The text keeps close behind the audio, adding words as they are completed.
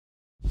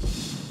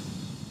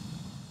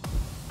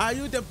Are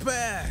you the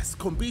best?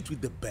 Compete with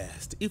the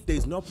best. If there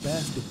is no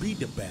best, be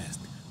the best.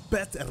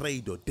 Best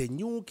Radio, the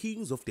new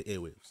Kings of the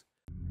Airwaves.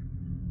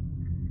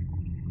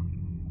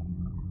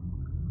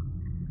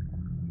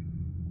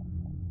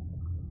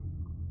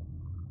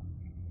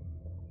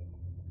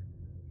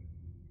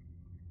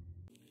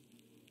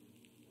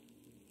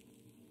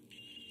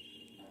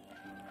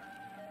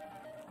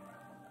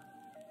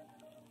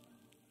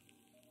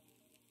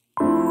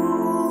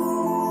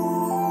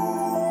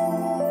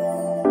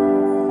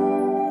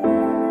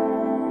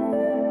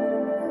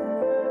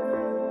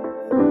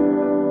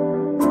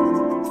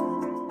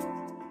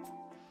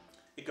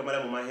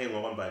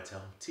 Mahewu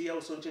Mbatha Tia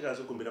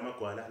usontshelakazi ugumbela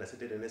amagwala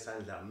lasetendeni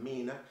esandla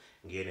mina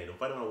ngiyena lo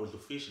mfana ngawudla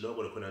ufish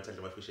lokho khona uthanda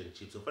ama fish and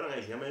chips ufana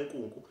ngayidla inyama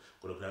yenkunku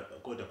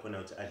kodwa khona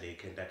uthi adle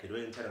iKentucky lo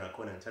ngithanda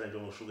ngakhona ngithanda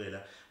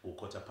njengoshukela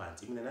ukhotha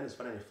phansi mina nani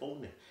sifana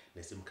nefone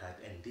nesim card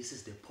and this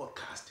is the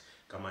podcast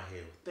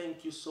kaMahewu.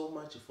 Thank you so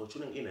much for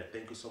tuning in and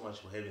thank you so much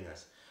for having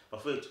us.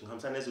 Bafethu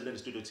ngihambisana nezulu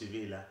Studio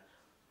TV la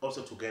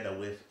also together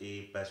with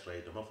a best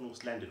radio. Mafuna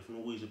ukusilandela ufuna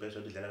ukuyizwa best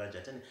radio idlala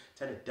kanjani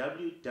thani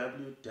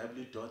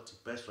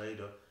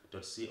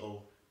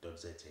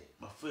www.bestradio.co.za.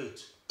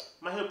 Bafethu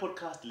Mahewu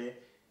Podcast le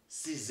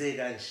size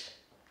kanje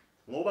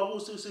ngoba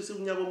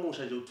kusunyaka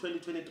omusha nje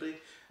u2023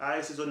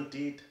 hayi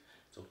sizondida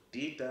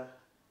sokudida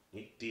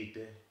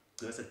ngidide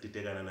gcina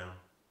sekudidekana nawe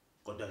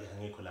kodwa ke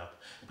angikho lapha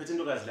ngiphethe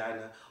intokazi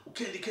lana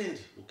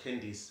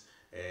uCandice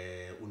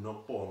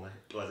unokubonga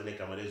intokazi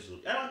negama lezulu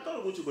ngicela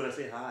ukuthi kona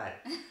say hi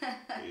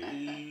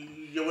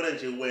yabona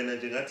nje wena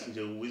nje ngathi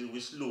nje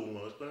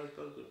wisilungu kona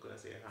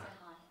say hi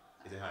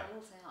is it hi I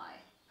will say hi.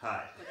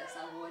 Hi. Kodwa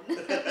sawona.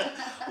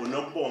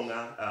 Unokubonga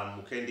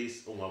uCandice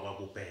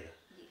ongakubheka.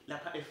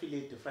 Lapha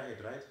affiliate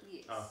Fryhead, right?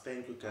 Yes.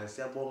 Thank you guys.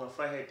 Siyabonga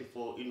Fryhead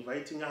for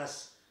inviting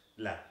us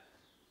la.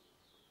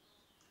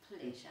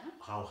 Pleasure.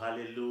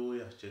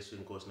 Hallelujah. Jesu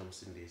inkosi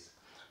nomsindisi.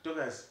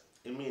 Guys,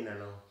 imina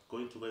lo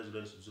going to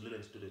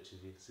Zululand Studio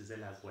TV. Size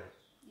la kuwe.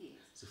 Yes.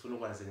 Sifuna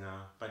ukwazi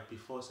nga but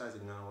before sazi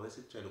ngawo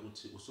esitshela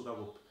ukuthi usuka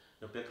kuphi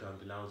no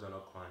background la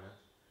uzalwa khona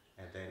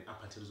and then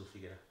up until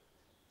uzofika.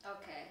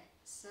 Okay.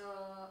 So,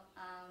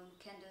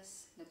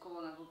 Candice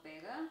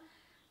Kubheka,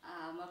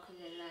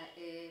 Makulela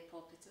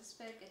Paul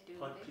Petersburg at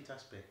Paul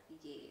Petersburg.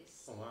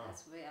 Yes. Oh, wow.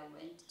 That's where I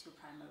went to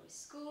primary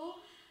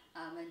school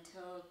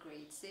until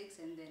grade 6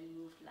 and then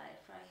moved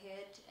like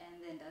Fryhead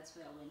and then that's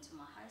where I went to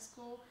my high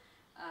school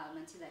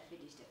until I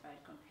finished the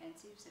Fryhead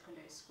Comprehensive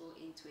Secondary School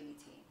in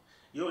 2010.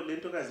 Yo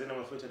lento kazena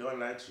mafethu I don't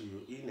lie to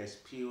you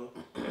inesiphiwo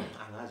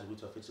angazi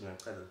ukuthi wafethu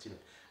ngachaza kuthina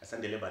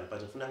asandele bani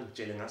but ufuna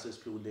ngitshele ngaso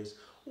isiphiwo lesi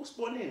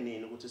usibone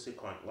nini ukuthi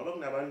sikhona ngoba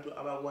kunabantu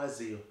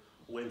abakwaziyo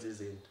ukwenza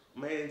izinto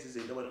uma yenza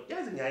izinto abantu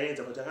yazi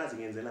ngiyayenza but angazi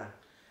ngiyenzelani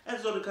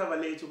ezo recover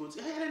late ukuthi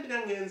hayi lento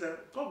ngangenza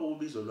ngoba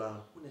ubizo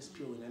lwami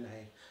unesiphiwo wena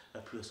naye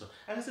aphiwe so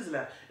akasizi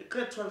la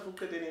grade 12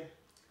 uqede nini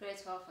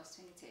Grade 12 was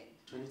 2010.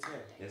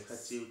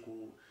 Ngesikhathi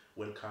ku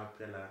World Cup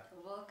la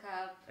World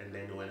Cup and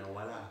then wena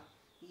wala.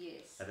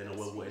 Yes. And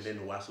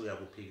then wasuya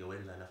kuphike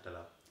wenzani after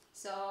that?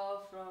 So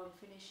from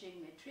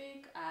finishing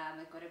matric,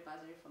 I got a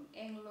bursary from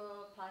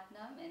Anglo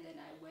Platinum, and then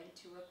I went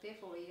to work there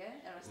for a year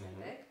at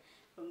Rustenburg.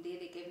 From there,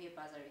 they gave me a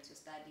bursary to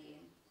study in.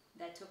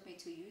 That took me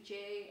to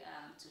UJ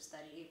to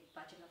study a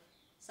Bachelor of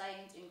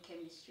Science in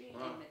Chemistry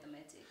and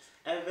Mathematics.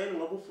 And then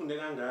ngokufunde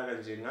kangaka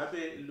nje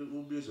ngabe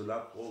ubizo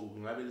lakho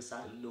ngabe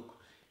lisalokho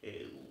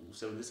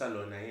usebenzisa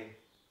lona yini?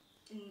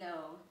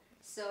 No.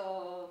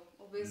 So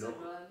ubizo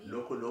lwami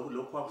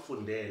lokho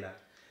wakufundela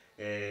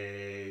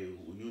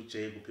UJ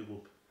kuphi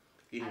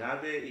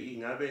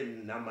ingabe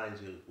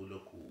namanje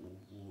ulokhu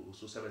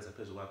ususebenza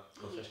phezulu kwa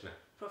professional.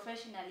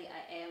 Professionally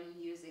I am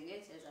using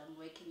it as I'm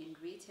working in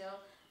retail.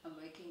 I'm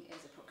working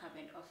as a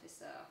procurement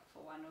officer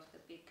for one of the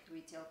big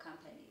retail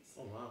companies.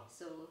 Oh wow.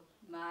 So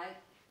my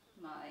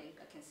I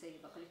can say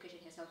my qualification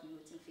has helped me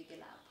with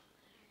figure up.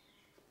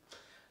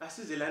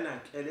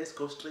 Asizelana let's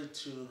go straight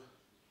to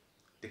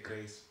the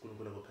grace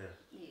uNkulunkulu kuphela.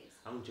 Yes.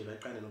 Angijela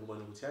iqane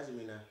nokubona ukuthi yazi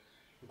mina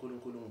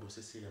uNkulunkulu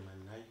ngibusisile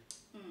man hayi.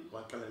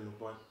 Waqala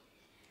nokubona.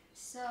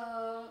 So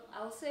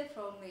I'll say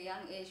from a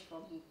young age,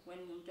 from when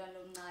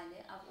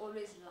I've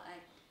always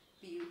liked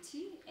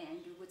beauty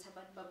and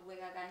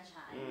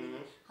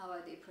how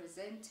are they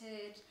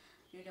presented,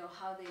 you know,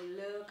 how they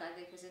look, are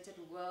they presented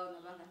well,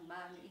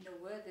 you know,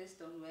 wear this,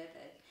 don't wear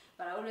that.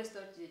 But I always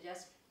thought you're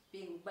just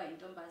being by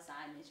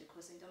Ntombazane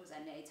because in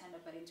Ntombazane I turned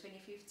up, but in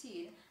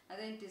 2015 I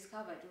then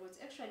discovered it was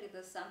actually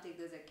there's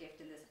a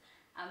gift in this.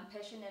 I'm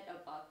passionate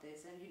about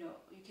this and you know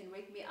you can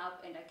wake me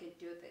up and I can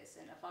do this,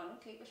 and I found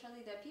okay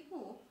actually there are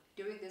people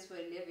doing this for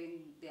a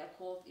living. They are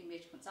called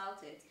image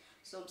consultants.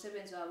 So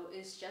umsebenzi wabo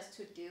is just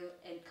to deal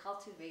and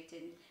cultivate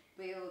and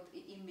build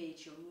the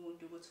image of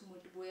umuntu ukuthi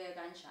umuntu buya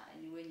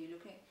kanjani when you're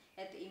looking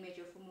at the image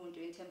of umuntu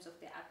in terms of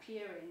their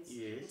appearance,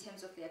 yes, in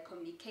terms of their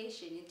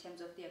communication, in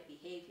terms of their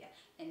behavior.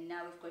 And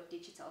now we've got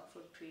digital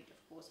footprint,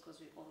 of course,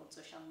 because we're all on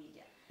social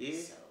media.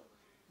 Yes. So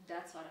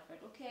that's what I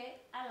felt,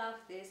 okay, I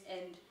love this,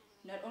 and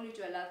not only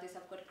do I love this,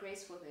 I've got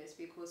grace for this,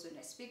 because when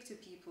I speak to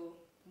people,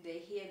 they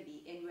hear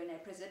me, and when I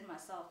present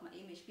myself, my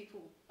image,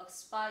 people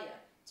aspire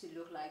to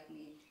look like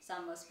me.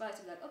 Some aspire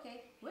to be like,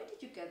 okay, where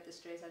did you get this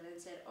dress? And then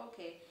said,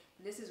 okay,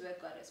 this is where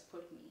God has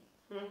put me.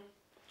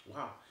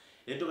 Wow.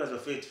 Le ntokazi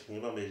bafethu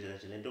ngibambe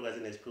nje le ntokazi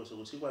inesiphiwo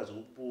sokuthi ikwazi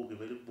ukubuka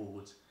vele ukubuka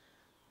ukuthi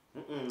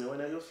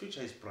wena your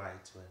future is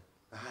bright man.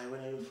 Hayi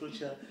wena your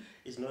future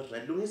is not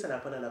right. Lungisa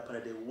lapha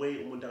nalapha the way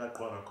umuntu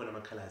akagqoka ngakhona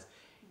ama-colors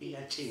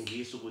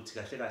iyatshengisa ukuthi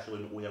kahle kahle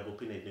wena uya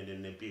kuphi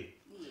nempilo.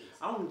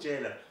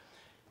 Awungitshela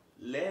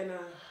lena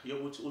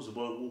yokuthi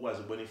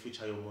ukwazi ukubona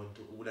i-future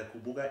yomuntu like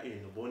ubuka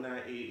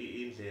ubona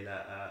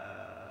indlela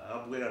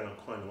abukeka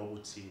ngakhona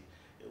ngokuthi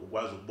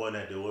ukwazi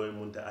ukubona the way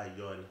umuntu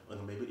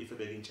ayiyona maybe if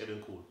ebeka intshebe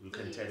enkulu you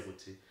can tell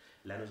ukuthi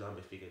lana uzohamba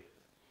efike.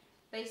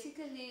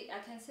 Basically, I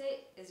can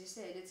say, as you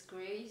said, it's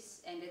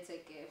grace and it's a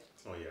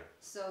gift. Oh yeah.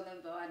 So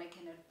number one, I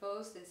cannot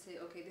boast and say,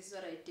 okay, this is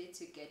what I did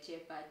to get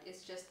here, but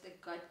it's just a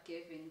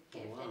God-given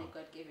gift and a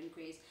God-given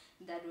grace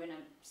that when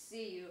I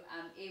see you,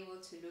 I'm able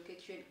to look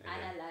at you and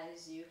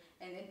analyze you,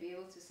 and then be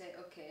able to say,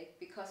 okay,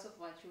 because of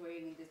what you're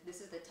wearing,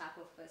 this is the type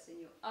of person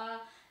you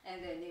are,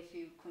 and then if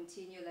you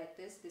continue like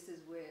this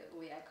is where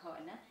we are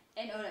corner.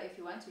 And or if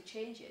you want to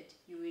change it,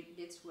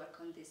 let's work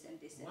on this and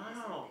this and this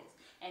and this.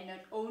 And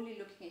not only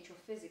looking at your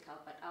physical,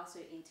 but also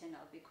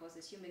internal, because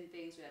as human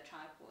beings, we are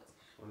tripods.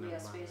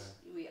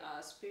 We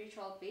are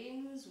spiritual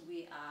beings.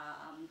 We've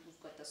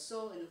got the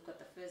soul and we've got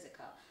the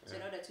physical. So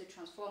in order to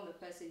transform the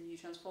person, you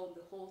transform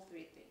the whole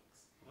three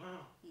things.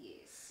 Wow.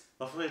 Yes.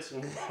 Bafethu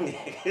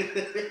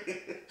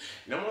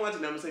nami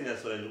ngathi nami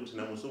sengiyasola nje ukuthi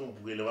nami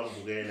usungibukele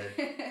wangibukela.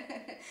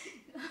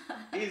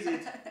 Is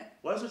it?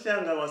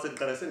 Wasuhlanga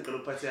wasekuqala sengiqala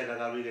ukuphatheka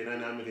kabi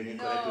nami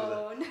ngikhona duza.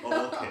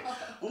 Okay.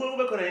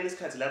 Kube khona yini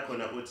isikhathi la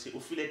khona uthi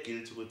ufile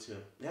guilty ukuthi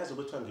yazi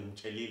ukuthi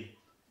ngimtshelile,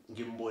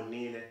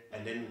 ngimbonile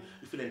and then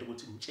you feel like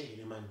ukuthi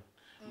mtshele man.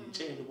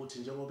 Mtshele ukuthi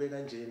njengoba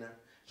kanjena,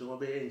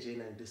 njengoba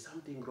enjena there's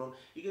something wrong.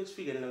 Ike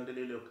kufike la nto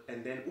lelo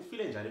and then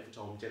ufile njani futhi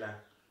awumtshelanga.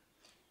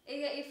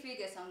 I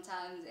figure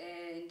sometimes,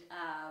 and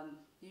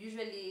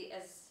usually,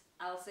 as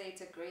I'll say,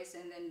 it's a grace,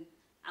 and then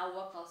I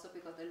work also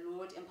because the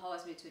Lord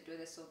empowers me to do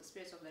this. So the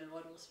Spirit of the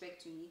Lord will speak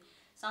to me.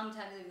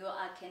 Sometimes, even though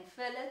I can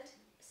feel it,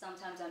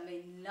 sometimes I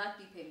may not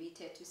be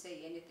permitted to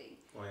say anything.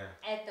 Oh,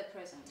 yeah. At the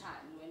present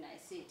time, when I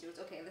see it,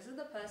 okay, this is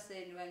the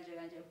person,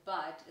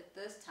 but at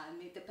this time,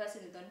 the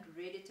person is not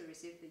ready to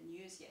receive the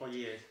news yet. Oh,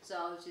 yes. So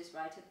I'll just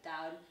write it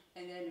down,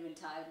 and then when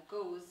time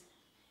goes,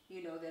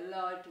 you know, the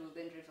Lord will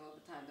then reveal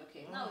the time.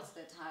 Okay, now it's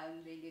the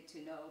time they need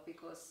to know,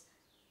 because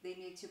they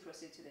need to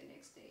proceed to the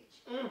next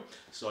stage.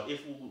 So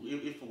if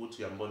ukuthi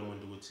uyambona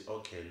umuntu ukuthi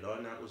okay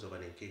lona uzoba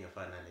nenkinga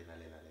efana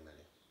nale.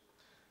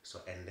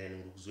 So and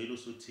then ngikuzwile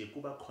usuthi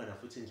kuba khona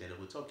futhi indlela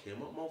ukuthi okay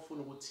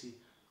mawufuna ukuthi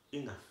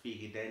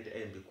ingafiki lento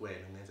embi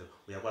kuwena ngenze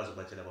uyakwazi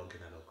ukubatshela bonke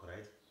nalokho,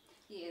 right?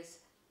 Yes,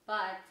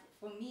 but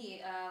for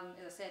me,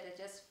 as I said, I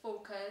just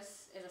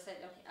focus. As I said,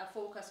 okay, I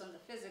focus on the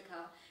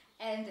physical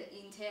and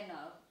the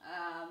internal.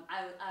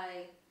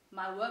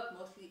 My work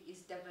mostly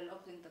is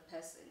developing the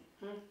person.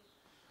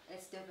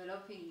 It's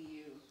developing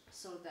you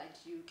so that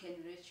you can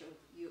reach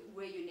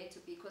where you need to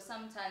be. Because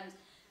sometimes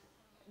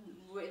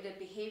the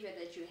behavior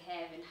that you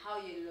have and how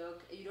you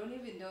look, you don't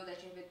even know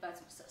that you have it,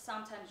 but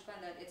sometimes you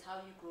find that it's how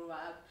you grow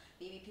up.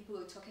 Maybe people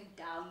are talking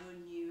down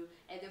on you,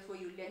 and therefore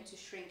you learn to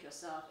shrink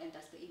yourself, and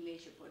that's the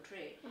image you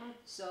portray.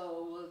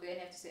 So we'll then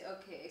have to say,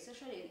 okay, it's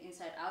actually an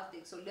inside-out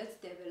thing. So let's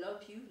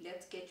develop you,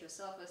 let's get your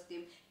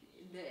self-esteem,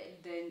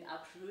 then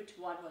uproot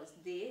what was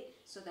there,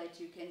 so that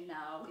you can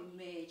now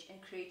emerge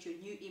and create your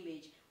new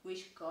image,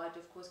 which God,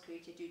 of course,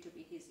 created you to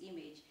be His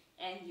image.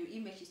 And your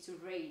image is to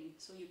reign,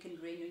 so you can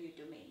reign on your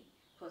domain,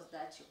 because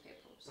that's your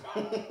purpose.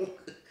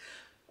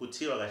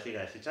 Kuthiwa kahle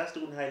kahle just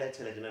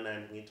ukunihighlightela nje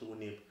nani ngithi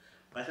kunipha.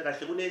 Kahle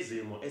kahle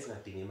kunezimo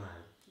ezingadingi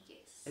imali.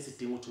 Yes.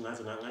 Esidinga ukuthi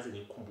ngaze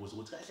ngikukhumbuze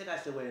ukuthi kahle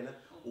kahle wena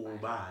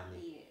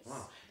ubani. Yes.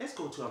 Wow. Let's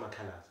go to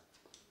ama-colors.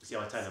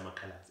 Siyawathanda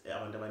ama-colors.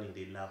 Abantu abaningi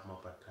they love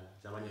ama-bright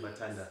colors. Abanye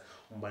bathanda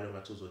umbala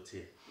ongathi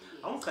uzothini.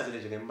 Awungichazele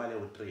nje ngembala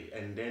ewu-3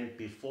 and then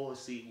before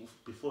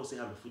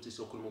sihambe futhi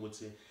siyokhuluma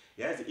ukuthi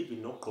yazi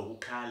even nokugqoka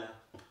ukhala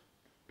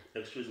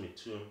excuse me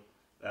to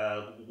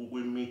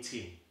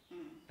kwi-meeting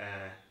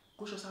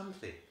kusho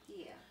something.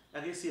 Yeah.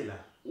 Ake siye la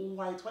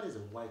white, what is a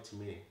white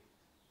meaning?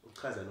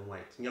 Uchaza no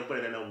white.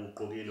 Ngiyabona na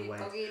ugqokile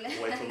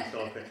white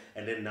omhlophe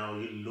and then now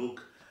you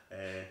look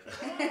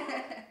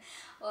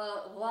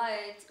well,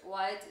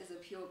 white is a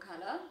pure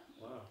color.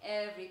 Wow.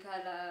 Every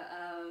color,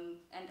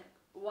 and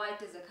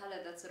white is a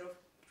color that sort of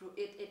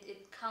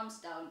it calms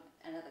down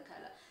another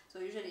color. So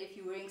usually if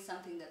you're wearing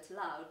something that's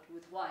loud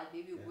with white,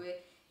 maybe you wear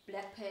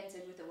black pants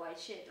and with a white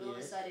shirt, all of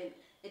a sudden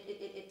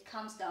it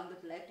calms down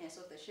the blackness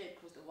of the shirt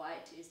because the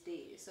white is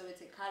there. So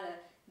it's a color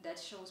that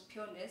shows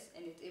pureness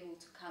and it's able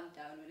to calm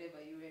down whatever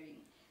you're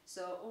wearing.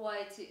 So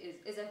white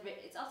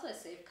it's also a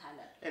safe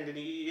color. And then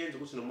yenza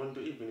ukuthi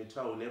nomuntu even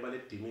ithiwa uneba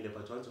ledimile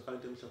but once ufaka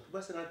into emhlophe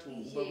base ngathi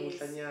uba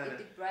muhlanyana.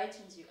 It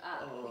brightens you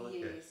up. Oh, okay.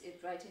 Yes,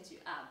 it brightens you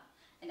up.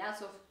 And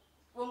also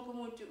wonke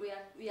umuntu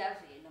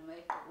uyavela uma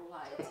egqoke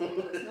white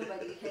because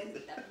nobody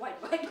has that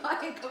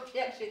white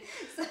complexion.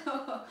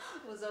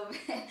 So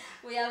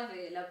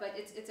uyavela, but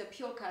it's a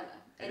pure color,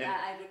 and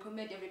I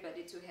recommend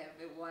everybody to have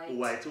a white.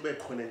 White ube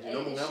khona nje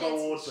noma ungaba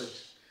wodwa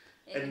nje.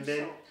 And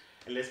then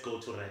let's go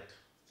to red.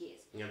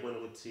 Yes. Ngiyabona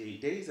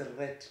ukuthi there is a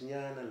red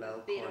nyana la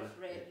ukhona. A bit of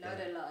red, not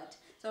a lot.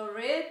 So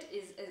red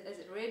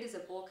is a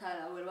bold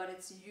color. Well, what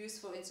it's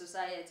used for in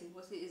society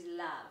mostly is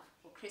love.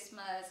 For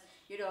Christmas,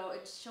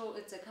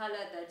 it's a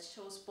color that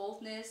shows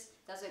boldness.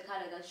 That's a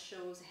color that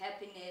shows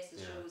happiness. It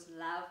shows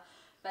love,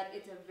 but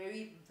it's a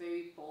very,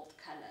 very bold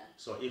color.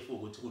 So if we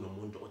go to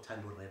umuntu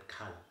othanda red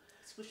color,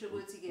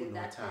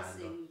 that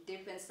person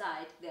deep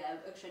inside, they are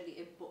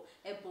actually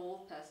a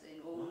bold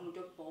person, or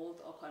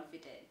bold or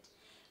confident.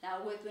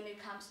 Now, when it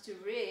comes to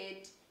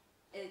red,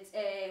 it's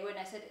when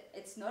I said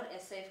it's not a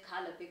safe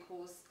color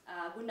because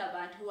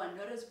gunabantu who are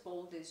not as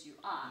bold as you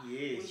are,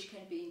 which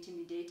can be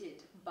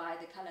intimidated by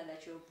the color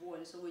that you're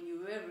born. So when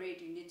you wear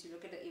red, you need to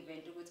look at the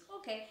event and go,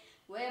 okay,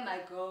 where am I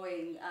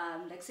going?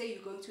 Like say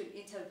you're going to an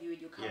interview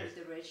and you come with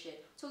the red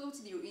shirt. So look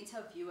to your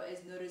interviewer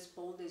is not as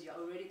bold as you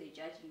are already. They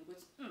judge you. Go,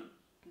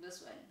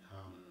 this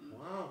one.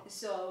 Wow.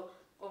 So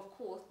of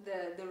course,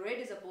 the red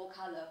is a bold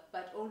color,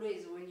 but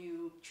always when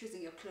you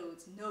choosing your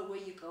clothes, know where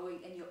you're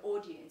going and your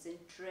audience, and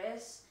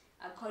dress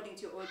according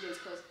to your audience,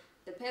 because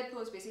the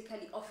purpose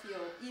basically of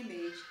your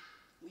image,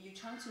 you're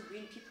trying to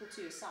win people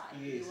to your side.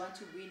 You want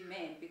to win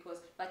men,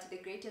 but the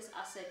greatest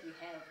asset we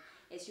have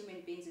as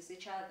human beings is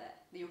each other.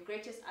 Your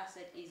greatest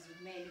asset is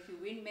men. If you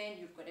win men,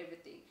 you've got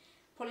everything.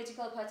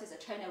 Political parties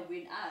are trying to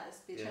win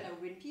us. They're trying to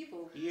win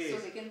people so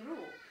they can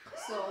rule.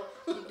 So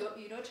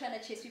you're not trying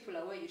to chase people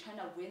away. You're trying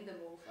to win them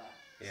over.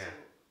 Yeah. So,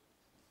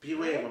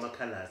 beware of my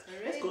colors.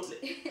 Let's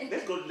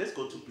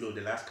go to blue.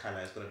 The last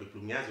color is gonna be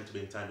blue. Ngiyazi ukuthi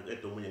bengithanda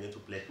edomunye ngithi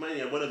black. Manje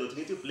ngiyabona ukuthi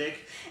ngithi black.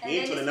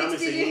 Ngithola nami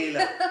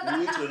sengila.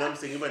 Ngithola nami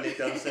sengiba ne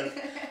down self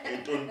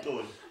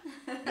entontoni.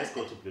 Let's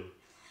go to blue.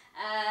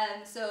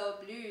 So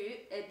blue,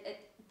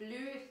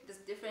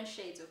 there's different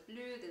shades of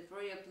blue. There's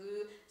royal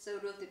blue, so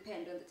it will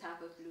depend on the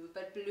type of blue.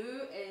 But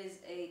blue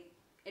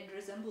it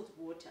resembles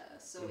water,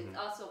 so it's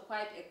also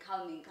quite a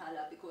calming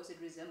color because it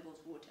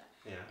resembles water.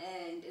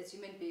 And as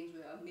human beings,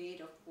 we are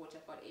made of water.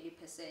 About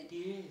 80%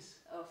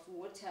 of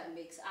water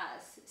makes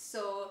us.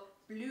 So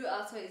blue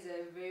also is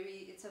a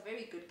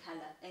very good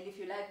color. And if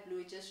you like blue,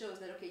 it just shows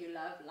that okay, you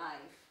love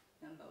life.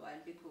 Number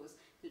one, because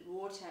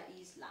water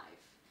is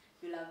life.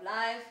 You love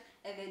life,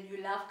 and then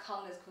you love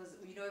calmness, because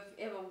if you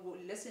ever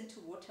listen to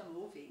water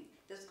moving,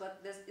 it's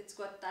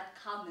got that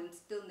calm and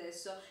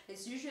stillness. So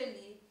it's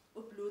usually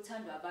blue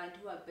tandwa abantu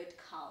who are a bit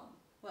calm.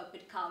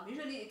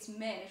 Usually it's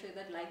men actually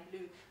that like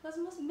blue, because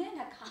most men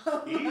are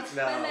calm. It's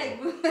now.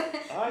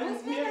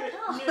 Most men are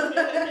calm.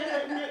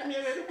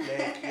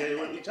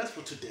 Just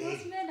for today.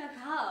 Most men are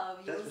calm.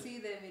 You'll see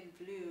them in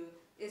blue.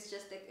 It's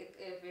just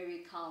a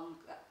very calm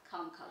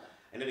color.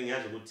 And then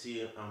ngiyazi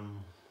ukuthi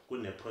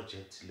kune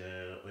project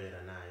le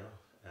wena nayo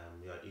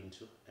you are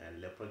into,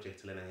 and le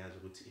project lena ngiyazi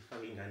ukuthi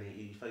ifake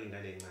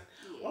ingane encane.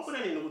 Wabona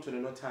nini ukuthi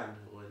wena nothando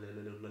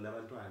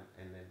labantwana,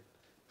 and then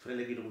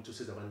kufanelekile ukuthi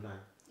usize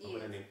abantwana?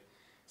 Wabona nini?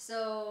 So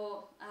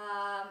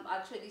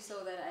actually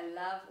saw that I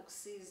love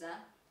ukusiza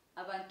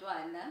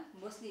abantwana,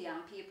 mostly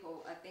young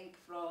people. I think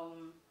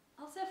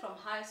I'll say from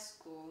high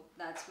school,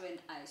 that's when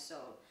I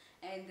saw.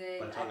 And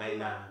then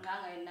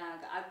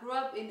I grew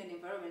up in an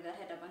environment that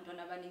had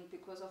abantwana abaningi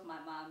because of my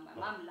mom. My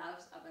mom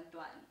loves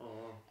abantwana.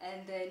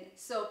 And then,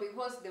 so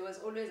because there was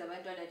always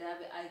abantwana,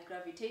 I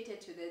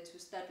gravitated to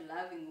start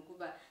loving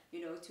ukuba,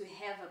 to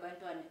have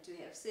abantwana,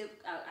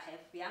 I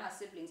have younger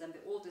siblings. I'm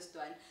the oldest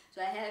one.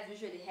 So I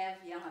usually have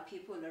younger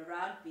people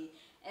around me.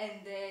 And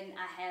then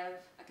I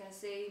can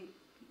say,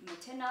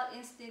 maternal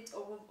instinct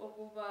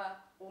over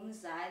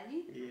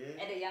umzali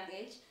at a young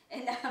age,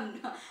 and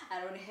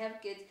I don't have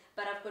kids,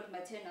 but I've got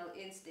maternal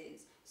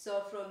instincts.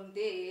 So from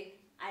there,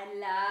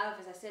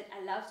 as I said,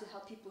 I love to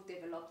help people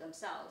develop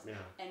themselves.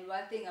 And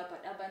one thing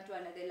about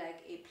abantwana, they're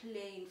like a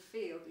playing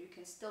field. You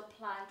can still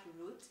plant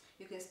roots,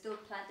 you can still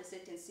plant a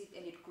certain seed,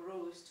 and it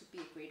grows to be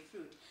a great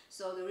fruit.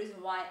 So the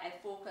reason why I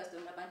focused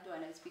on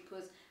abantwana is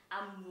because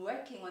I'm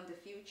working on the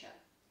future.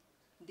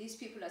 These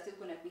people are still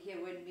going to be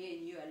here when me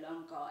and you are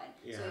long gone.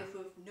 So if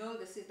we know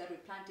the seeds that we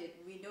planted,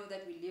 we know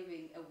that we're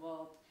living a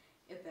world,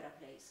 a better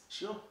place.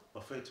 Sure,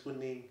 bafethu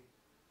kuningi.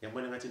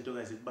 Ngiyabona ngathi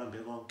intokazi ikubambe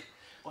konke.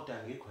 Kodwa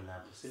ngikho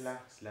lapho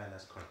silala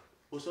sikhona.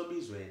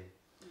 Usobizweni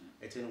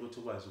ethena ukuthi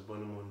ukwazi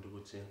ukubona umuntu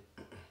ukuthi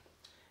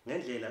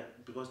ngendlela,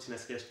 because thina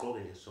sike siqoke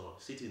nje so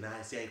sithi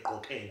naye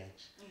siyayiqokela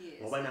nje.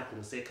 Ngoba nakho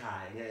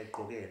ngisekhaya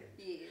ngiyayiqokela.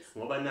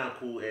 Ngoba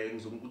nakho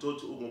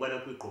ngizokuthi ngoba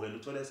nakho uyiqokela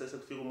uthole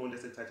sekufika umuntu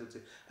esethatha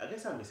uthi ake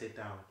sihambe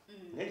setown.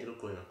 Ngendlela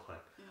uqoke ngakhona.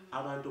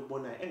 Abantu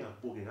ubona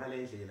engakubuki ngale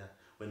ndlela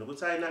wena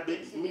ukuthi hayi nabe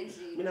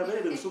mina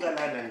vele bengisuka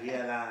lana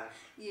ngiya la.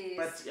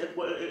 But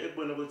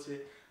ekubona ukuthi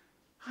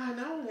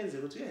nawe ungenze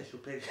ukuthi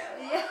uyahlupheka.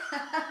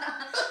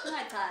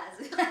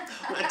 Ungachazi.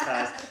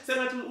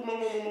 Sengathi uma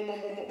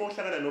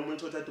uhlangana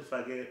nomuntu othatha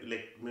ufake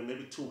like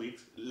maybe 2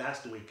 weeks,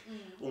 last week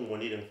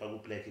ungibonile ngifaka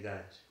ublack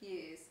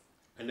kanje.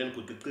 And then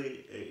could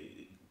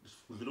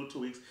little 2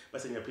 weeks,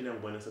 but saying ngiyaphinda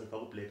ngibona sengifaka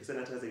ublack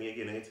sengathi kaze ngiyeke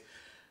yena ngithi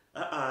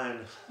no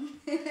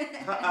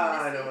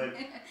man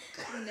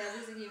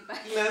nazi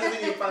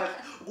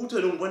impahla ukuthi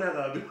wena ungibona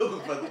kabi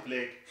ukufaka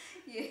ublack.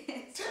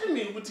 Yes. Tell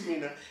me ukuthi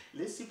mina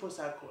lesipho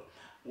sakho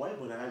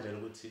wayibona kanjani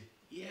ukuthi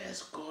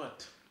yes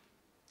God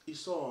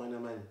isona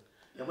man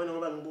yabona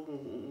ngoba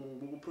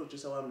ngibuku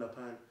producer wami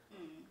lapha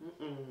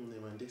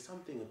man there's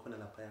something ekhona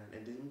lapha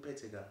and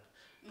imphethe kabi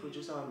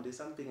producer wami there's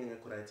something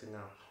engekho right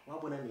now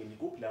wabona nini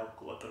kuphi la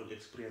waqala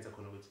experience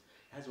khona ukuthi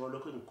yazi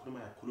walokho engikhuluma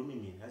yakhuluma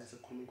mina yazi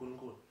sekukhuluma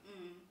uNkulunkulu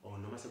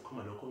noma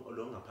sekukhuluma lokho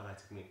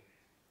ngaphakathi kimi.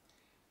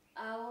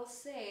 I will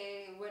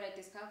say when I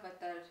discovered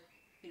that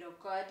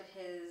God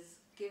has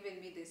given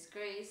me this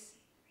grace,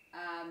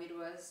 it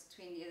was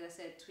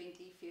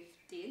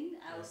 2015.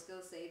 I will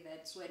still say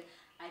that's when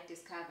I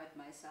discovered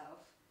myself,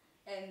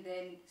 and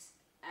then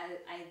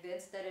I then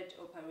started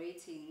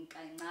operating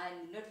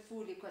not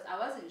fully because I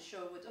wasn't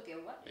sure what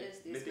is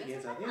this?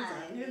 I'm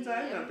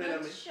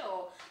not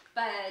sure,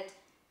 but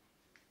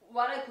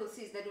what I could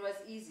see is that it was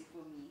easy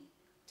for me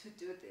to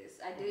do this.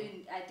 I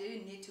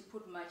didn't need to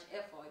put much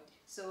effort,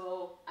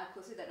 so I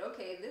could see that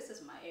this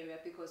is my area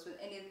because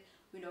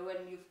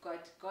when you've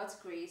got God's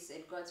grace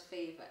and God's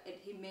favor,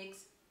 He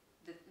makes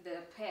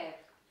the path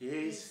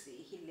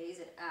easy. He lays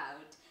it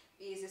out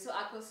easy. So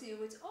I could see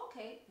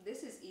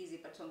this is easy.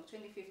 But from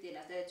 2015,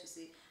 I started to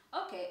see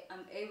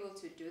I'm able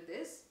to do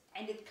this,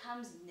 and it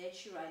comes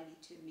naturally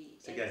to me.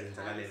 And it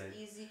comes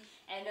easy,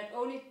 and not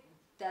only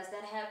does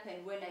that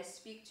happen when I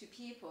speak to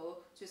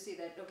people to see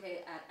that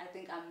I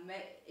think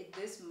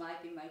this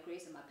might be my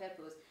grace and my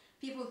purpose.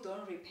 People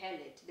don't repel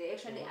it; they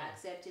actually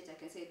accept it. I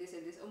can say this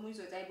and this.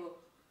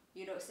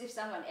 If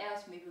someone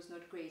else maybe was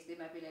not grace, they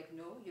might be like,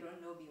 no, you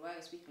don't know me. Why are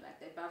you speaking like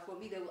that? But for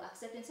me, they will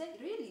accept and say,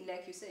 really,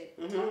 like you said,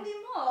 tell me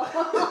more.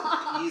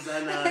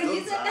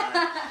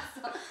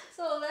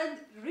 So then,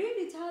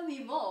 really tell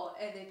me more,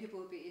 and then people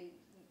will be in.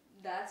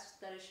 That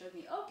showed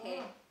me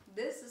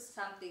this is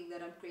something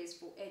that I'm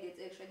grateful and it's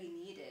actually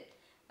needed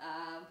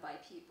by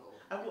people.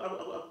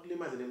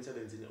 Akulimazi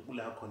emsebenzini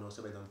kula khona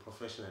usebenza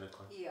professional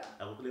khona. Yeah.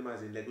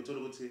 Akulimazi like uthola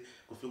ukuthi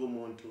kufika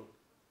umuntu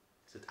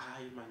said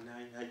ay man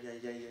ay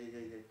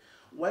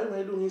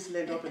why lungisi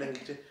lento phela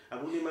ngithi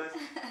akulimazi.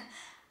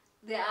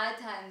 There are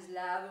times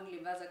la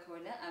ngilimaza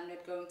khona. I'm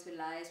not going to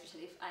lie,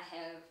 especially if I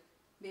have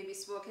maybe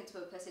spoken to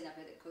a person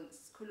about it,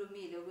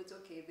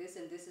 this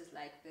and this is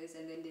like this,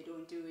 and then they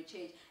don't do a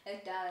change.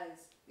 It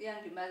does.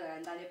 But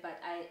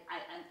I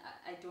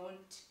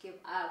don't give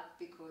up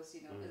because,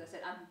 as I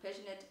said, I'm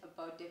passionate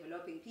about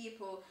developing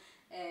people,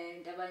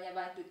 and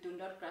abantu do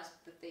not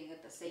grasp the thing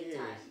at the same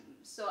time.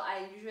 So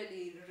I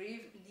usually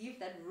leave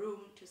that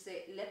room to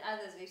say, let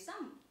others live.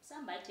 Some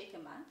might take a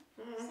month,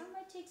 some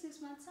might take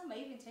 6 months, some might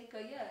even take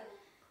a year.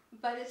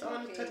 But it's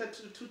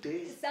take 2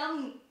 days.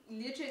 Some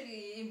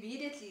literally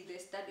immediately they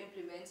start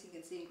implementing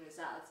and seeing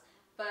results.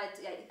 But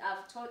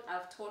I've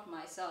taught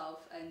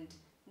myself, and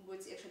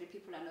which actually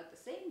people are not the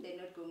same. They're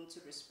not going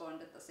to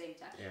respond at the same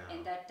time,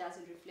 and that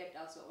doesn't reflect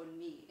also on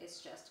me.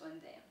 It's just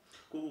on them.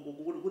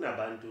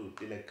 Kunabantu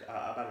like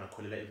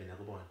abangakholela even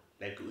akubona.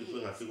 Like if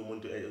ungafika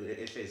umuntu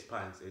ehlezi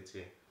phansi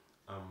ethi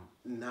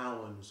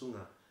now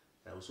usunga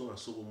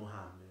suku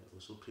umuhambe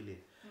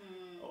usuphilile.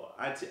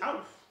 Athi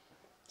awu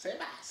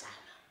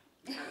sebazama.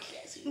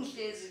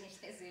 Ngihlezi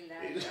la.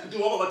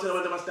 Ngoba bathela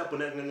abantu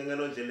abastabona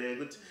ngalondlela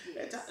ukuthi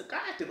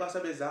kade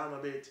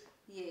kwasabezama bethi.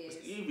 Yes.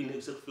 Even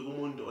if sekufika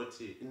umuntu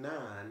othi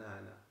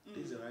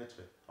this is the right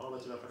way.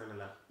 Awubathela fana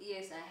la.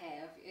 Yes, I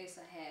have.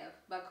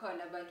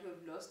 Bakhona abantu who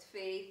have lost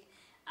faith.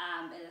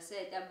 As I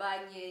said,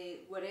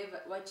 abanye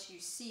what you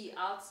see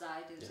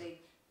outside and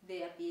say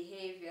their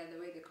behavior, the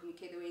way they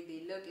communicate, the way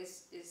they look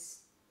is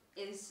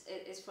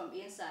from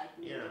inside.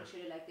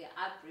 Actually, like their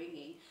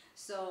upbringing.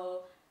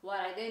 So what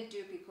I then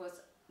do,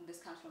 because this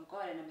comes from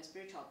God and I'm a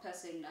spiritual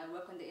person, I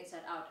work on the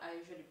inside out. I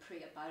usually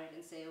pray about it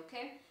and say,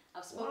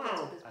 I've spoken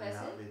to this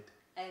person,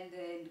 and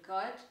then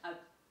God,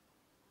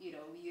 you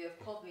have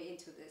called me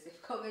into this.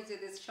 You've called me into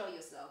this. Show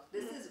yourself.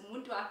 This is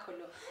umuntu wakho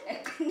lo.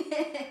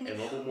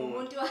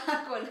 Umuntu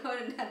wakho lo,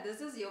 and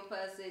this is your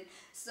person.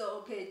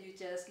 So you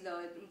just,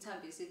 Lord, you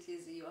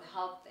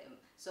help them.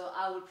 So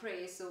I will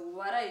pray. So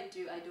what I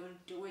do, I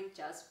don't do it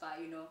just by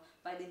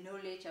by the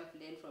knowledge I've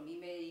learned from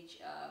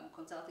image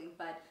consulting,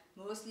 but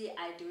mostly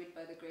I do it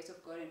by the grace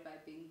of God and by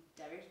being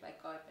directed by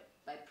God,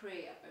 by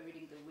prayer, by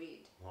reading the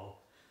Word. Wow,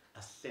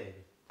 S.L.V.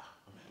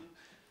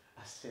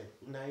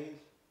 Unayi.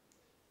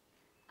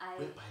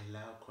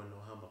 Webhayila khona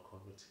uhamba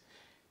khona uthi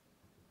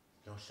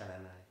uyohlala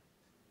naye.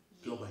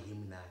 Kuyoba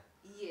yimi naye.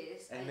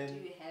 Yes, and I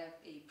do have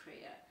a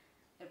prayer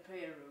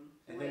room,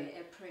 a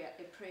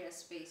prayer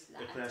space la.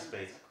 A prayer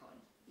space.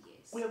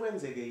 Yes. Kuye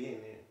kwenzeke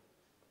yini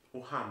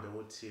uhambe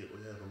uthi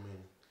uye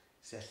roomini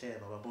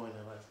siyahleba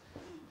babona bathi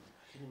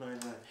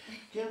imanje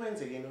kuye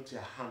kwenzeke yini uthi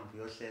uyahamba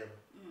uyohleba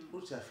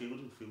uthi uyafika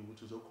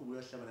ukuthi uzokhupha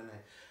uyohlebana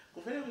naye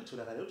kufanele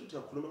ukutholakala uthi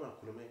uyakhuluma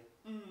ngakhulumeni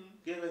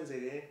kuye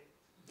kwenzeke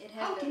It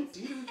How do you happens.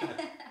 deal with that?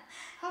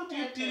 How do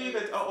you deal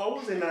with that? I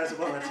was a nice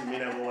one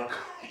at work.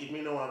 How do you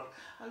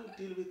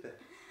deal with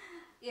that?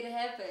 It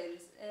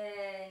happens,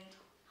 and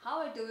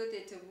how I deal with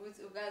it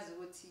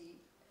ukuthi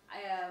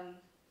I am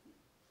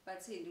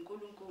bathini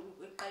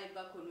uNkulunkulu eqaleni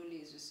kakhulu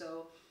ulizwi.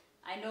 So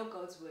I know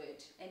God's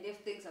word, and if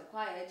things are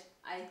quiet,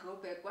 I go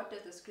back. What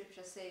does the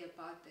scripture say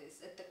about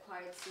this at the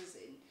quiet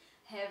season?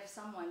 Have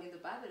someone in the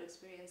Bible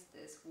experience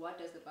this? What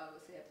does the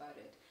Bible say about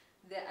it?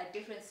 There are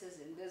different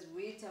seasons. There's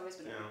winter where it's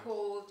going to be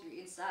cold, you're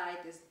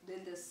inside.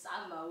 Then there's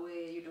summer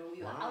where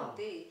you're out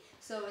there.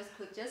 So it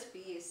could just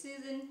be a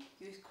season.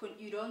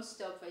 You don't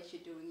stop what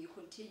you're doing. You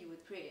continue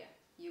with prayer.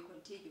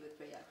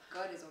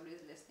 God is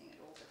always listening at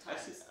all the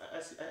times.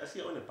 I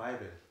see on the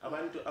Bible.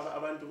 Abantu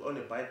on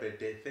the Bible,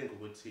 they think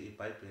ukuthi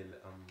iBible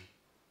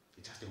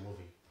it's just a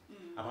movie.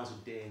 Abantu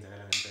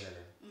kuyenzakala ngempela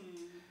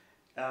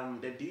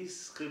le.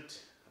 This script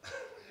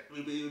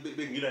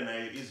bengilwa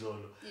nayo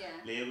izolo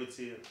le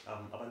yokuthi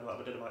abantu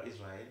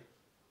bakwa-Israel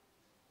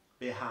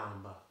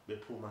behamba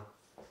bephuma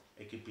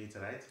eGibhithe,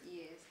 right?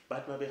 Yes.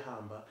 But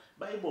mabehamba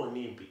bayibona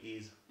impi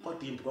iza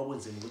kodwa impi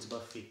kwakunzima ukuthi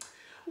bafice.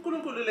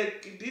 uNkulunkulu,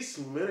 like, this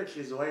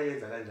miracles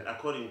wayenza kanjani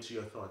according to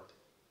your thought?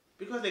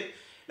 Because like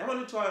laba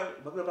luthiwa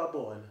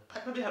babebabona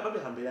but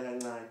babehambela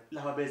kancane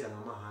laba beza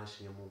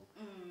ngamahashi ngemuva.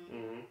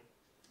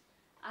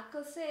 I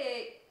could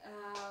say,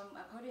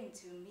 according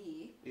to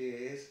me,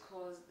 Yes,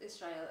 because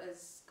Israel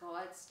is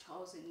God's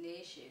chosen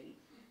nation,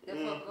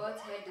 therefore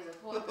God's hand is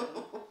upon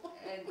them,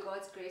 and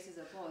God's grace is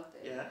upon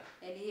them. Yeah.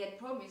 And He had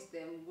promised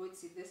them,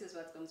 this is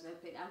what's going to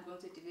happen. I'm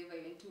going to deliver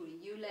you into a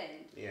new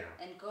land. Yeah.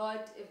 And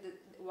God, if the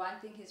one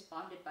thing He's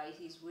bounded by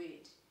His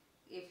word.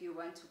 If you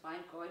want to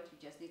find God, you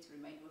just need to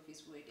remain with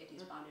His word, and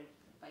He's bounded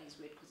by His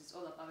word because it's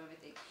all above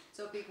everything.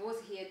 So because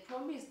He had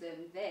promised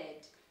them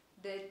that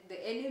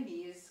the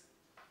enemy is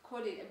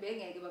calling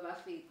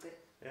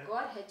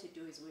God had to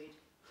do His word.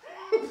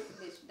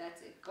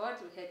 That's it. God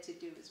had to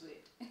do His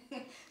word.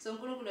 So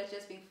uNkulunkulu was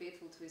just being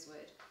faithful to His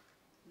word.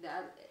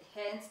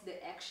 Hence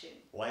the action.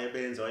 Why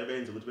benza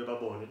ukuthi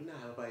bebabone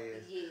nayo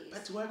bayenza. Yes.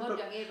 But why Kodwa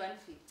ngeke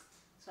banifix.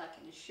 So I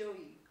can show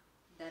you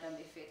that I'm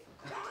a faithful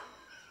God.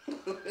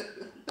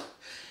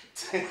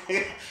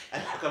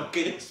 I'm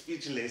getting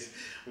speechless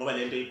ngoba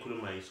lento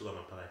ikhuluma isuka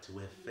maphakathi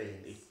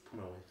within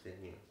iphuma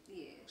within you.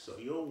 Yes. So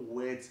your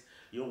words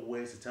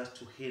it has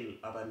to heal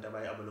abantu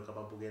abalokhu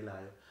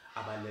ababukelayo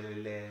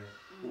abaleleleyo.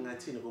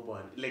 Ungathini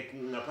kubona like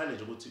ngaphandle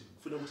nje ukuthi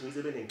ufuna ukuthi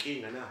ngize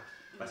benenkinga na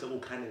base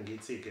kukhane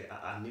ngithi ke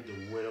I need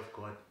the word of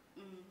God.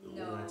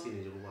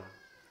 Ungathini nje kubona?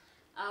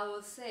 I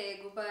will say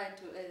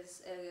kubantu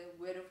as a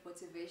word of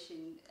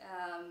motivation.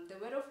 The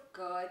word of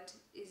God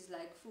is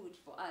like food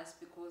for us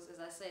because, as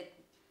I said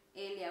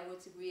earlier,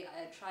 we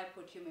are a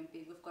tripod human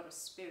being. We've got a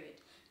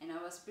spirit, and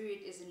our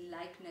spirit is in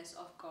likeness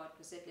of God.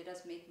 We said, let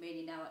us make man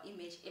in our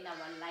image, in our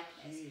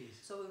likeness. Yes.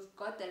 So we've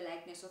got the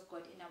likeness of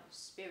God in our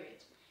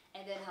spirit.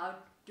 And then how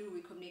do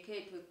we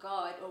communicate with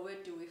God, or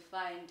where do we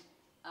find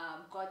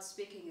God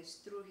speaking is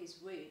through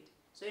His word.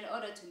 So in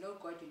order to know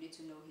God, you need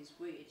to know His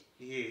word.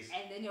 Yes.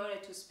 And then in order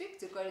to speak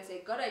to God and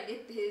say, God, I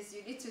did this,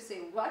 you need to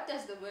say, what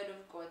does the word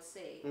of God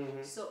say?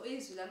 So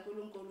izwi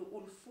laNkulunkulu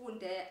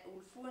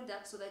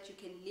ulfunda so that you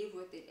can live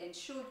with it. And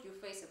should you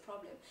face a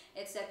problem,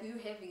 it's like you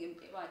having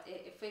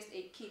a first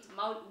aid kit. Should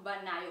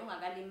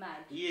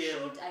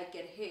I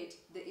get hit,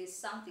 there is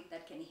something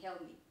that can help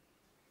me.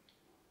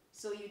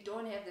 So you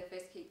don't have the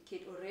first aid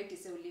kit already,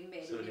 so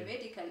the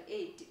medical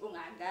aid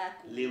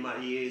Lima,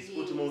 yes.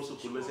 You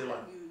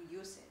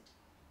use it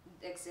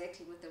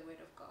exactly with the word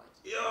of God.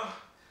 Yeah.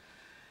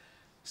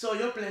 So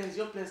your plans.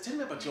 Tell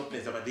me about your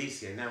plans about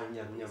this year. Now, and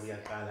then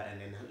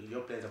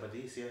your plans about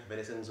this year.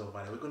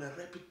 We're gonna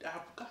wrap it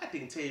up. God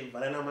didn't tell you,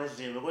 but I know much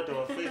we got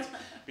our fit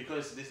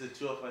because this is the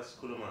two of us.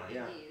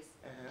 Yeah. Yes.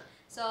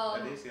 So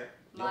this year,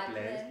 my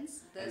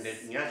plans. And then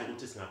ngiyazi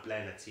ukuthi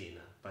singaplan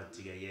thina, but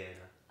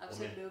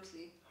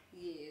Absolutely.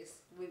 Yes.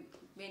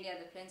 Many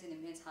other plans in a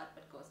man's heart,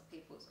 but God's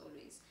people's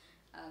always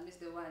is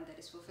the one that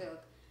is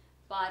fulfilled.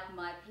 But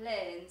my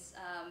plans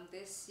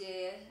this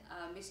year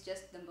is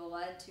just number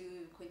one,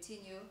 to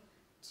continue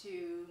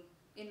to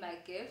in my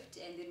gift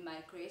and in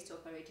my grace, to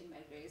operate in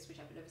my grace, which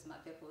I believe is my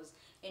purpose,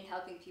 in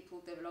helping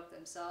people develop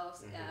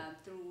themselves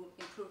through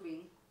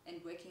improving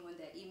and working on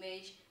their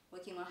image,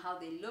 working on how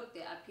they look,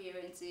 their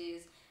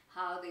appearances,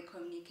 how they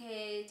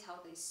communicate, how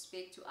they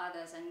speak to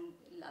others, and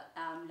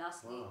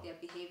lastly, their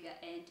behavior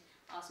and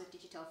also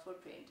digital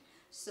footprint.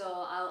 So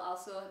I'll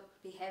also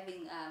be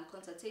having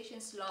consultation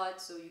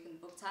slots, so you can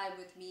book time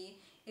with me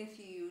if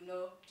you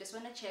just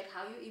want to check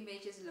how your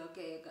images look,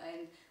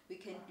 and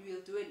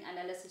we'll do an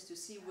analysis to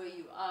see where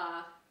you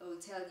are. I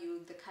will tell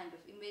you the kind of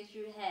image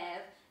you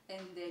have,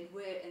 and then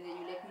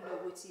you let me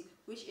know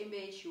which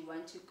image you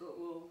want to go,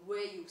 or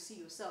where you see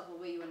yourself, or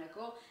where you want to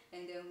go,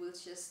 and then we'll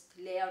just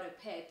lay out a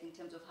path in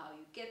terms of how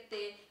you get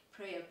there,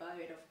 pray about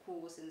it, of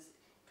course, and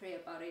pray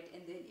about it,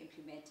 and then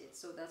implement it.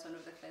 So that's one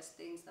of the first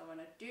things I want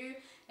to do.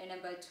 And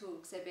number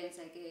two, with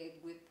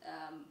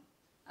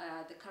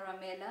the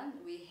Caramela,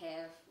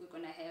 we're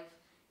gonna have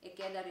a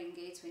gathering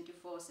gate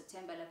 24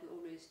 September like we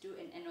always do,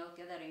 an annual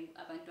gathering.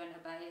 Abantwana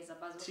bayeza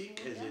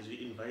bazofunda. As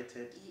you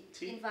invited.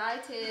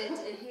 Invited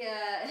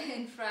here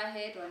in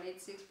Fryhead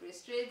 186 Free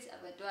Street.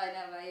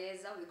 Abantwana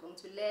bayeza. We're going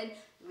to learn.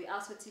 We're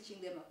also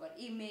teaching them about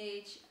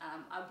image,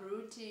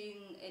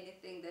 uprooting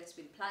anything that's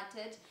been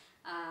planted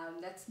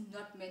that's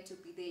not meant to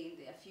be there in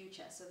their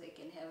future, so they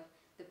can have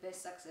the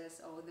best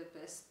success or the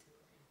best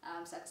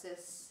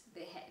success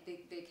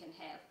they can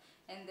have.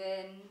 And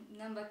then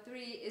number 3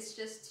 is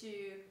just to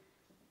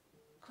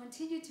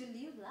continue to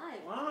live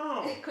life.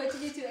 Wow.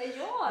 Continue to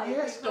enjoy.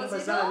 Yes,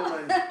 because,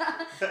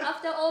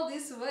 after all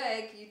this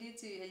work, you need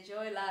to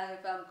enjoy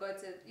life. Got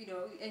to,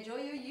 enjoy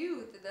your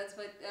youth. That's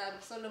what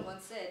Solomon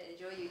said.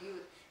 Enjoy your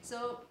youth.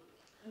 So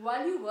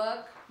while you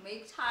work,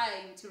 make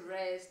time to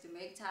rest,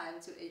 make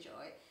time to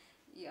enjoy.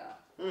 Yeah.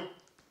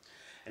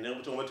 And then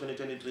ukuthi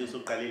 2023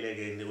 soqalile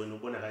ke wena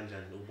ubona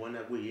kanjani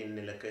ubona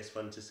kuyini la case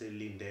fund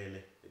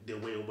siselindele the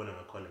way ubona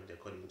ngakhona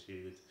according to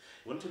you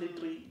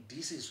 2023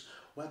 this is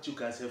what you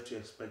guys have to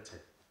expect.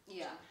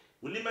 Yeah.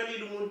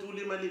 Ulimalile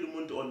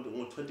umuntu on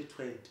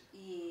ngo2020.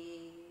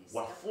 Yes.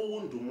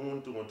 Wafunda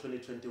umuntu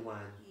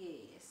ngo2021.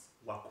 Yes.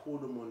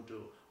 Wakhula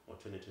umuntu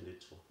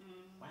ngo2022.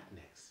 What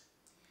next?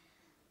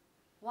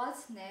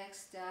 What's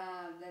next?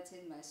 That's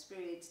in my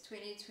spirit.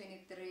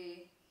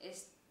 2023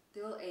 is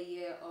still a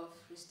year of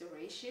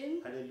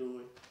restoration.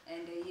 Hallelujah.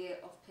 And a year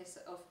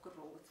of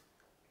growth,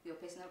 your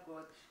personal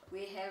growth.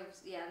 We have,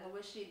 we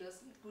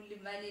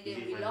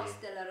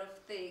lost a lot of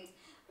things,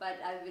 but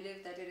I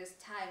believe that it is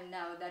time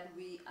now that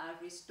we are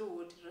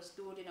restored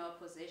in our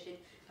possession,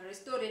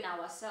 restored in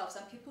ourselves.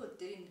 Some people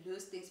didn't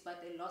lose things,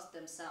 but they lost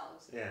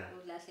themselves. Yeah.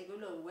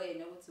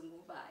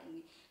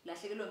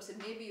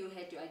 Maybe you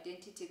had your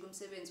identity, you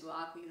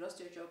lost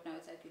your job, now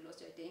it's like you lost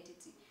your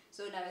identity.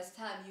 So now it's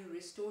time you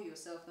restore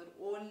yourself. Not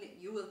only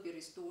you will be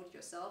restored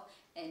yourself,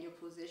 and your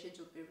possessions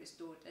will be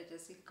restored. I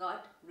just see God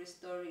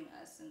restoring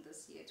us in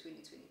this year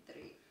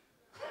 2023.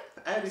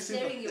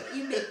 Sharing your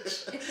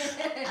image.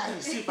 I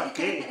receive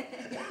again.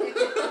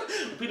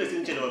 Uphinde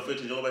singitshele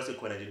bafethu njengoba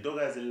sikhona nje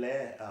intokazi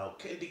le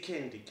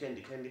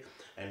candy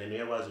and then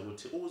uyakwazi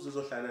ukuthi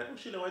uzohlala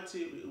ushile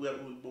wathi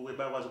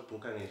uyakwazi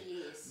ukubhuka ngisho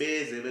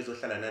beze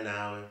bezohlala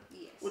nawe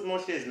uthi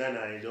mohlezi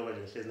nanaye njengoba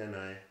nje ngihlezi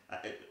nanaye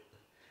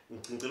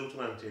ngicela ukuthi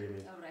ungangitsheli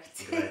mina. All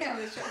right.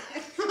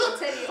 I'll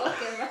tell you off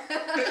camera.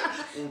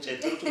 Ngicela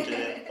ukuthi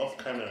ungitshele off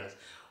cameras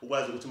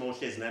ukwazi ukuthi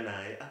mawuhlezi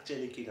naye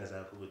akutshela inkinga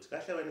zakho ukuthi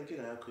kahle wena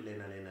inkinga yakho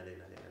lena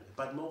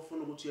but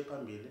mawufuna ukuthi uye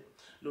phambili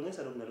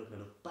lungisa lokho nalokho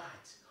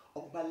but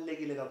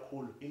okubalekile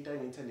kakhulu into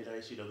engiyithandela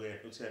ayishilo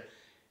kuyena uthi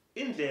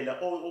indlela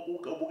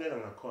obukeka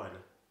ngakhona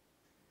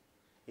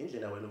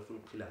indlela wena ufuna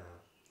ukuphila ngayo.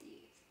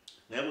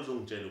 Ngeke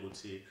uzongitshela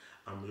ukuthi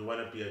you want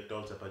to be a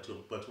doctor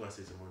but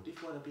ungasizi umuntu.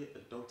 If you want to be a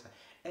doctor,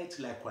 act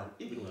like one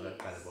even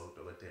ungaqala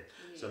ubudokotela.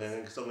 So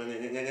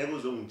ngeke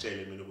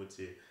uzongitshele mina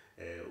ukuthi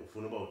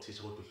ufuna uba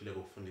uthisha kodwa uhluleka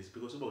ukufundisa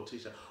because uba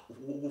uthisha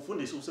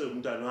ukufundisa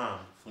useyumntwana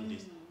wami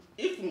ufundisa.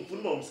 If ngifuna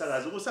uba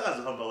umsakazi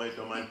uhamba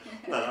wedwa manje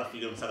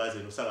ungakafika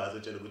emsakazeni usakazi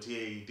utshela ukuthi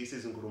hey this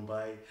is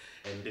Ngurumbayi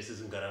and this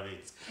is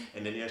Ngaravets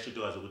and then iyashuthi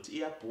wazi ukuthi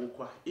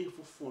iyabhukwa if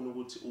ufuna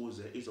ukuthi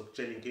uze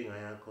izokutshela inkinga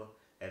yakho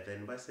and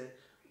then base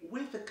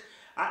with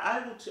I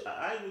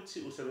would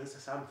usebenzisa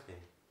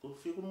something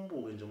ufika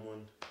umbuke nje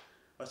umuntu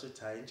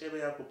basuthi hayi intshebe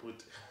yakho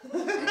but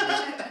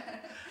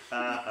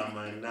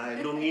man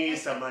nayi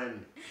lungisa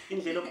man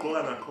indlela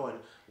ogqoka ngakhona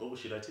ngoba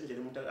ushilo athi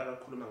indlela umuntu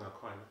akakhuluma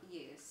ngakhona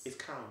it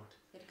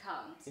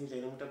counts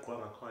indlela umuntu agqoka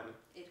ngakhona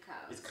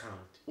it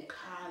count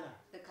ukhala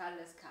the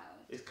colors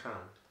count it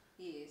count.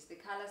 Yes, the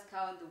colors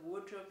count. The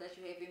wardrobe that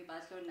you have in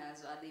Barcelona,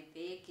 are they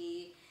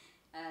baggy,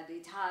 they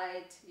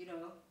tight,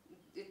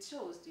 it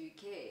shows, do you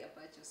care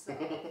about yourself?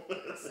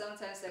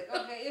 Sometimes like,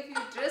 okay, if you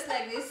dress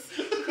like this,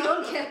 if you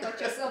don't care about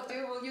yourself,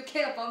 will you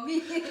care about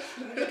me?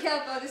 Will you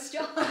care about this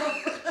job?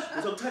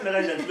 Uzokuthanda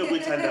kanjani lokho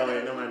uyithanda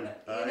wena man?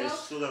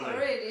 Suka man.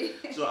 Already.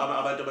 So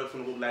abantu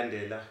abafuna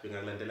ukukulandela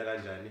bengakulandela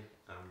kanjani?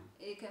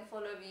 You can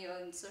follow me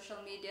on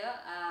social media,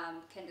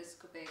 Candice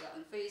Kubheka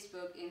on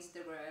Facebook,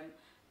 Instagram.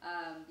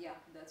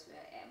 That's where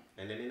I am.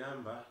 And then the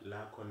number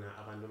la khona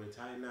abantu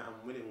bethayina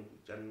I'm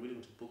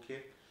willing to book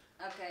it.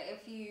 Okay,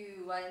 if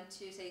you want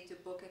to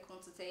book a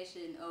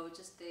consultation or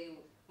just a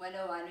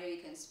one-on-one where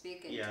you can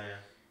speak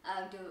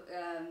and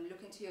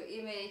look into your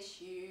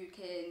image, you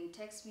can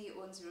text me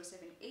on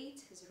 078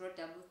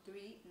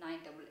 033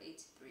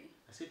 9883.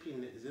 I say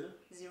pin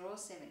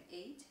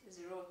 078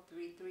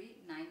 033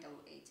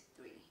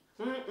 9883.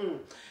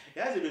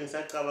 Yazi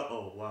bengisaqaba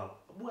oh wow.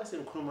 Buka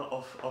sengikhuluma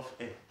off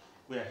air.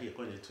 We are here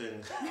konje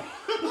thwenga.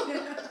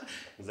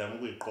 Ngizama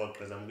ukuyiqoqa,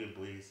 ngizama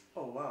ukuyibuyisa.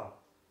 Oh wow.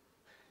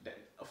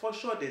 For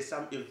sure, there's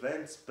some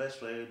events,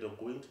 best way they're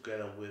going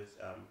together with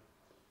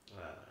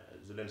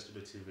Zulu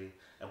Studio TV.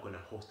 I'm going to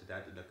host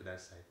that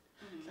side.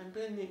 And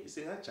then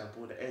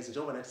singajabula as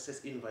njengoba nathi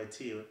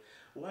sesi-invite-iwe.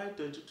 Why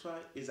don't you try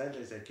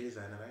izandla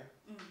ziyagezana, right?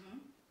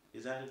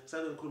 Izandla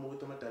sazokhuluma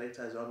ukuthi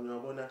ama-directors wami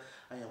ngiyabona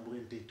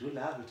ayambuke they do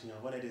laugh ukuthi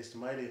ngiyabona they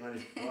smiling on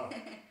it. Wow.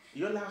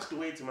 You laughed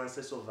wait man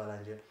sesovala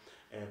nje.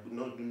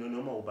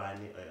 Noma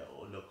ubani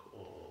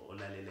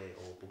ulalele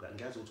or buka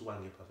ngiyazi ukuthi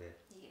wangipha vele.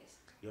 Yes.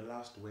 Your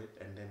last word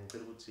and then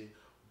ngicela ukuthi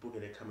ubuke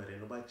le camera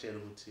and ubatshele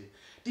ukuthi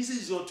this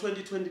is your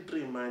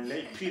 2023 man,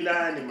 like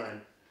philani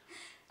man.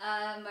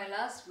 My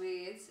last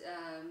words,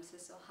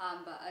 Sister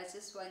Hamba, I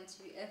just want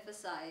to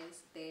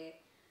emphasize the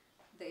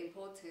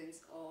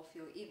importance of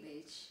your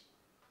image.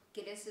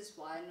 Genesis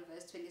 1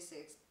 verse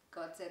 26,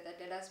 God said that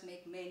let us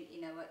make men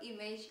in our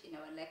image, in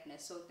our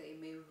likeness, so they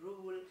may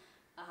rule,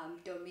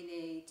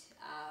 dominate,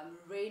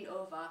 reign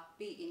over,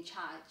 be in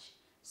charge.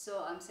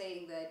 So I'm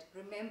saying that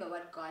remember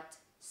what God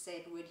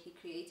said when he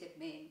created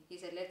men. He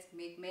said let's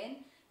make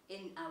men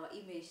in our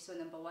image. So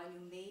number one,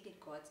 you made in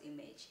God's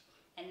image.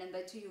 And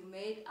number two, you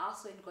made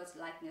also in God's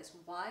likeness.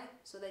 Why?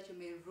 So that you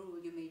may rule,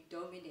 you may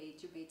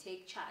dominate, you may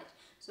take charge.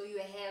 So you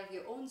have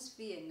your own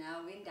sphere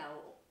now,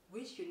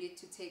 which you need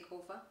to take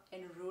over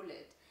and rule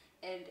it.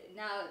 And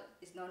now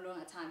it's no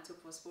longer time to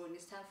postpone.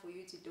 It's time for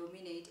you to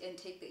dominate and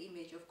take the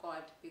image of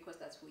God, because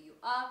that's who you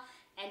are.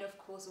 And of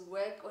course,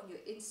 work on your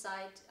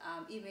inside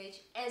image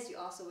as you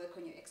also work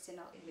on your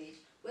external image.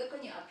 Work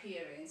on your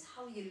appearance,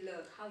 how you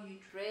look, how you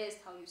dress,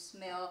 how you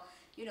smell,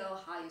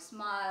 how you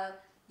smile,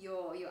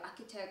 your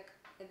architect.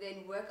 And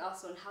then work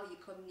also on how you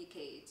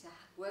communicate,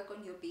 work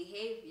on your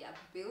behavior,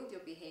 build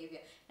your behavior,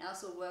 and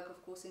also work,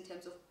 of course, in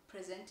terms of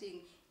presenting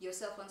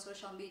yourself on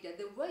social media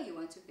the way you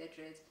want to be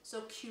addressed.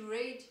 So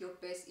curate your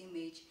best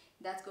image.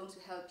 That's going to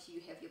help you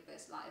have your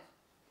best life.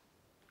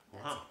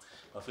 Wow.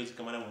 Bafethu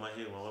kamana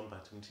Mahewu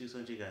Mbatha ngithiso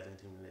nje guys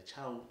ngithi mina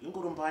ciao.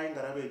 Inkulumo bhayi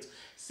ngarabethu.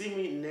 See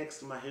me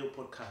next Mahewu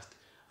podcast.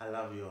 I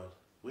love you all.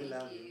 We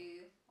love you.